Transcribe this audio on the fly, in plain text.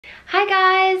Hi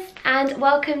guys, and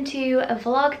welcome to a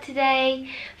vlog today.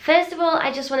 First of all,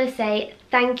 I just want to say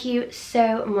thank you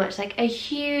so much, like a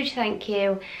huge thank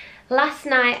you. Last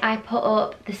night I put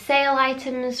up the sale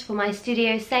items for my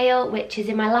studio sale, which is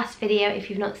in my last video if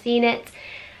you've not seen it.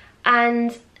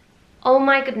 And oh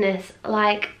my goodness,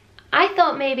 like I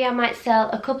thought maybe I might sell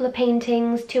a couple of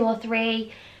paintings, 2 or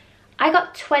 3. I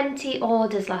got 20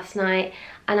 orders last night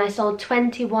and I sold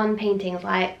 21 paintings.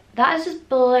 Like, that has just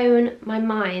blown my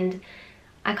mind.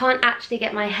 I can't actually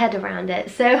get my head around it.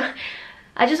 So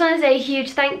I just want to say a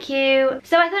huge thank you.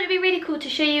 So I thought it'd be really cool to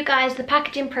show you guys the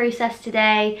packaging process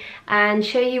today and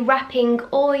show you wrapping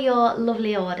all your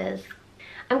lovely orders.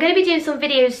 I'm going to be doing some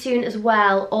videos soon as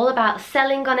well, all about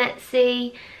selling on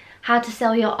Etsy, how to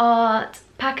sell your art,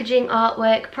 packaging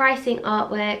artwork, pricing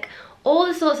artwork, all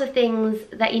the sorts of things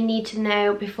that you need to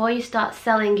know before you start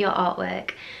selling your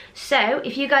artwork. So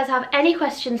if you guys have any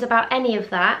questions about any of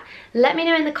that, let me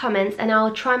know in the comments and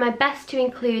I'll try my best to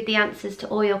include the answers to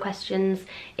all your questions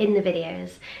in the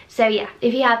videos. So yeah,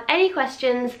 if you have any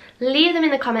questions, leave them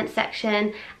in the comments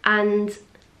section and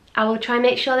I will try and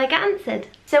make sure they get answered.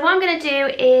 So what I'm going to do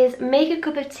is make a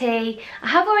cup of tea. I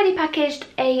have already packaged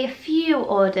a few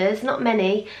orders, not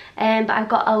many, but I've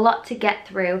got a lot to get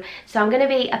through. So I'm going to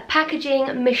be a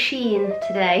packaging machine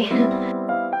today.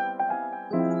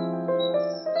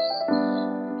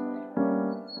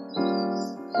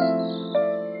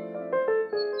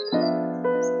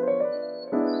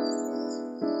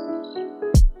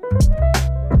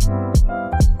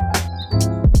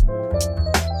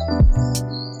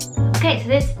 Okay, so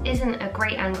this isn't a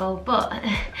great angle, but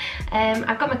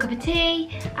I've got my cup of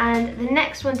tea, and the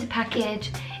next one to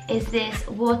package is this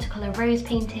watercolour rose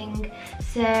painting.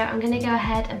 So I'm going to go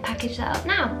ahead and package that up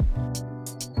now.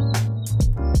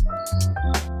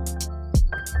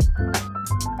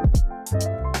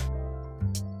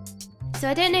 So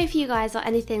I don't know if you guys are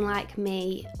anything like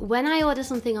me. When I order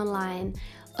something online,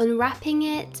 unwrapping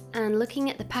it and looking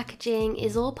at the packaging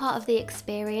is all part of the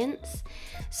experience.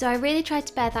 So I really try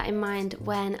to bear that in mind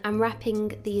when I'm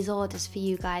wrapping these orders for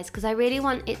you guys, because I really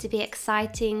want it to be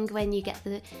exciting when you get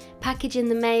the package in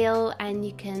the mail and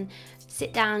you can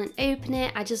sit down and open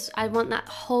it. I want that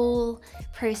whole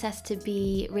process to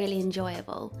be really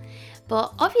enjoyable.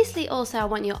 But obviously also I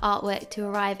want your artwork to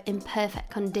arrive in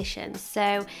perfect condition.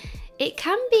 So it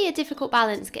can be a difficult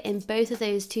balance getting both of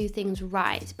those two things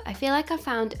right, but I feel like I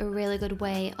found a really good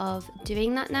way of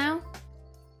doing that now.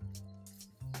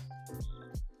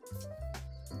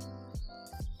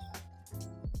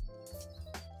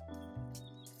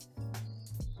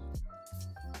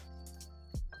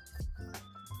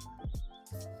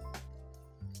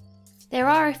 There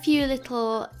are a few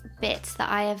little bits that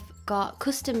I have got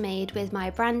custom made with my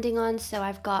branding on, so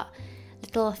I've got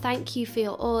little thank you for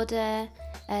your order,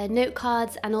 note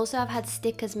cards, and also I've had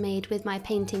stickers made with my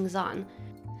paintings on.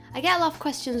 I get a lot of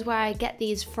questions where I get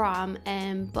these from,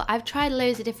 but I've tried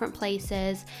loads of different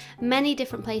places. Many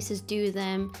different places do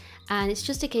them, and it's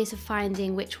just a case of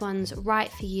finding which one's right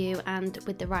for you and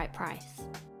with the right price.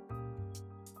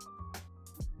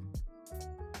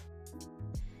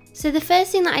 So the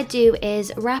first thing that I do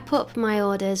is wrap up my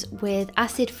orders with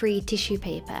acid-free tissue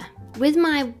paper. With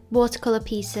my watercolour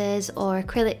pieces or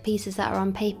acrylic pieces that are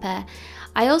on paper,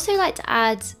 I also like to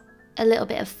add a little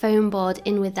bit of foam board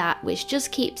in with that, which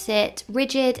just keeps it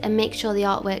rigid and makes sure the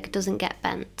artwork doesn't get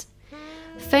bent.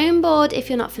 Foam board, if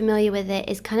you're not familiar with it,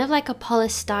 is kind of like a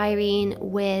polystyrene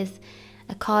with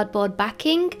a cardboard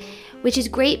backing, which is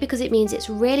great because it means it's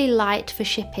really light for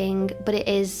shipping, but it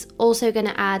is also going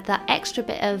to add that extra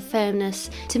bit of firmness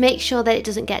to make sure that it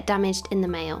doesn't get damaged in the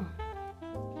mail.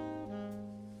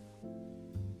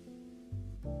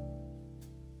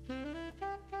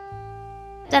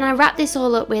 Then I wrap this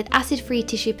all up with acid-free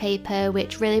tissue paper,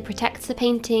 which really protects the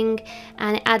painting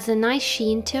and it adds a nice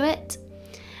sheen to it.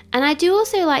 And I do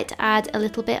also like to add a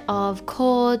little bit of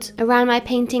cord around my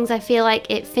paintings. I feel like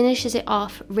it finishes it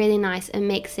off really nice and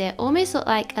makes it almost look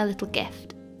like a little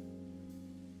gift.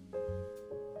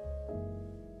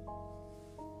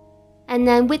 And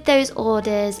then with those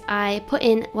orders, I put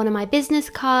in one of my business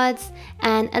cards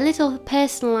and a little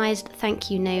personalised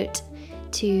thank you note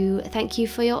to thank you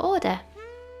for your order.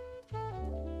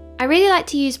 I really like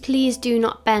to use Please Do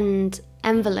Not Bend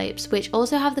envelopes, which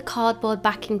also have the cardboard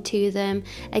backing to them,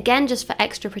 again just for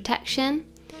extra protection.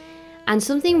 And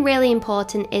something really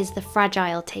important is the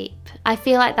fragile tape. I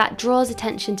feel like that draws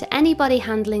attention to anybody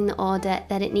handling the order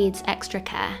that it needs extra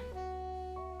care.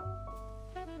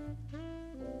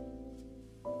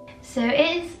 So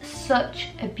it is such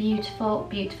a beautiful,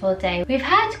 beautiful day. We've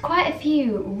had quite a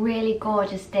few really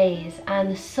gorgeous days and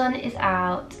the sun is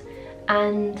out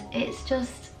and it's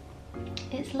just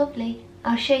It's lovely.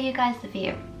 I'll show you guys the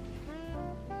view.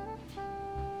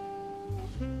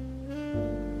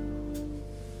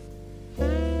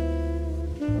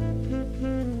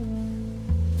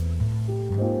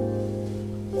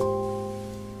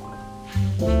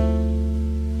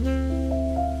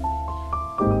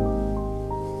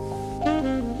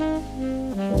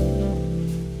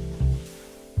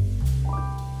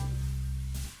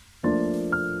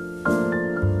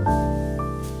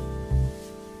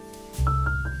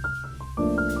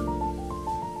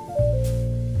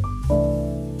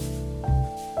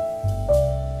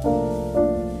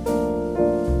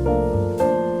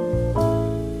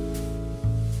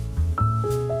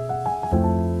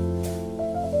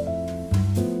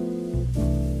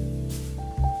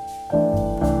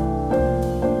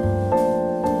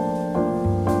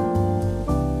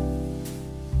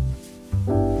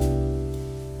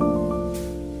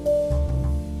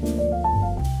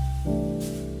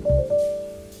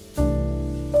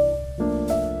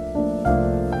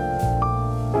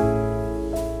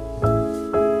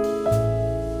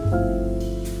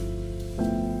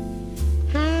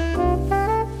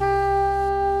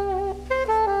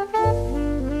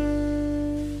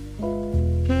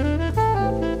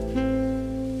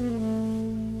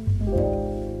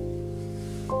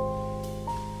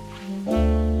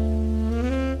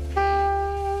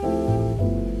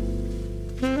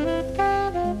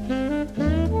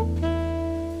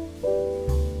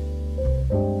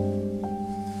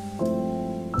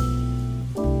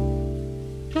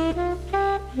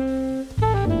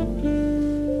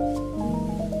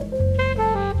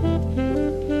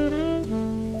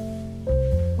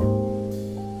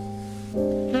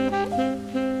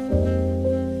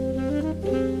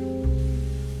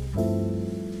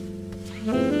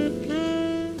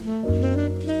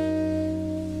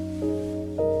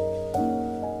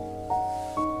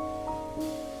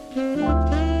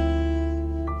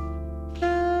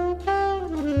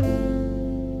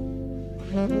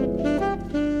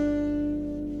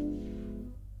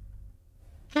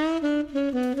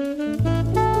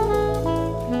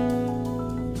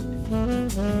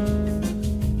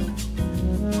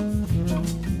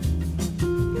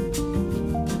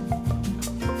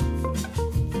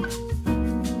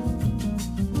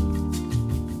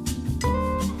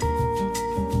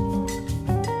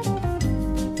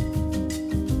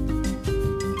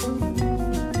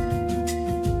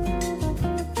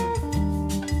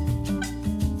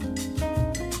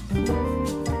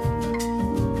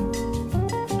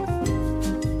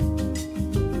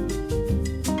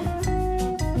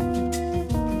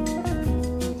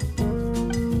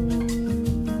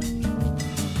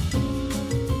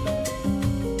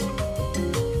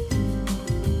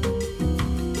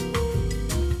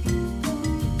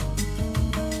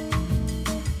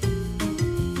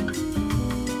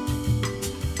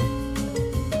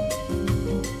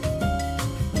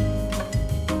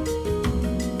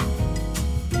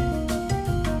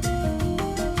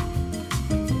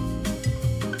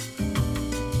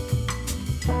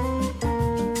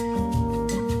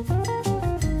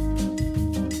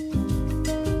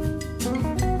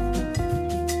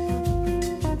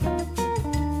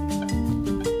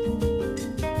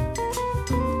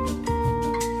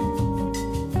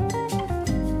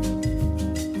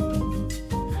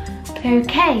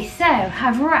 Okay, so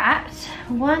I've wrapped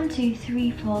 1, 2,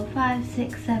 3, 4, 5,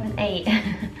 6, 7, 8.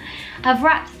 I've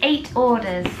wrapped 8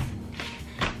 orders.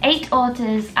 8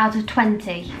 orders out of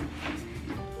 20.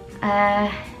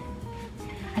 I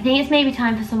think it's maybe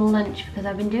time for some lunch because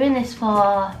I've been doing this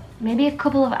for maybe a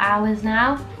couple of hours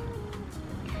now.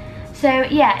 So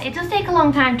yeah, it does take a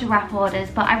long time to wrap orders,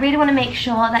 but I really want to make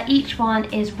sure that each one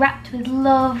is wrapped with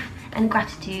love and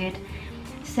gratitude.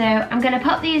 So I'm going to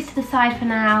pop these to the side for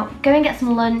now, go and get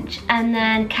some lunch, and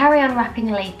then carry on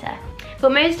wrapping later.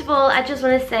 But most of all, I just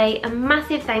want to say a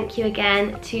massive thank you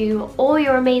again to all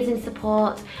your amazing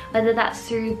support, whether that's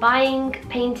through buying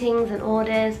paintings and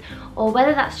orders, or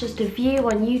whether that's just a view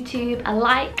on YouTube, a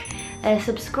like, a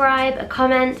subscribe, a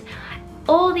comment.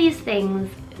 All these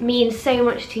things mean so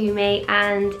much to me,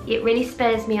 and it really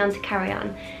spurs me on to carry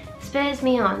on. Spurs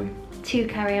me on to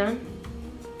carry on.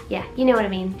 Yeah, you know what I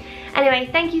mean. Anyway,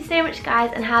 thank you so much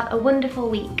guys, and have a wonderful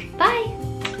week. Bye!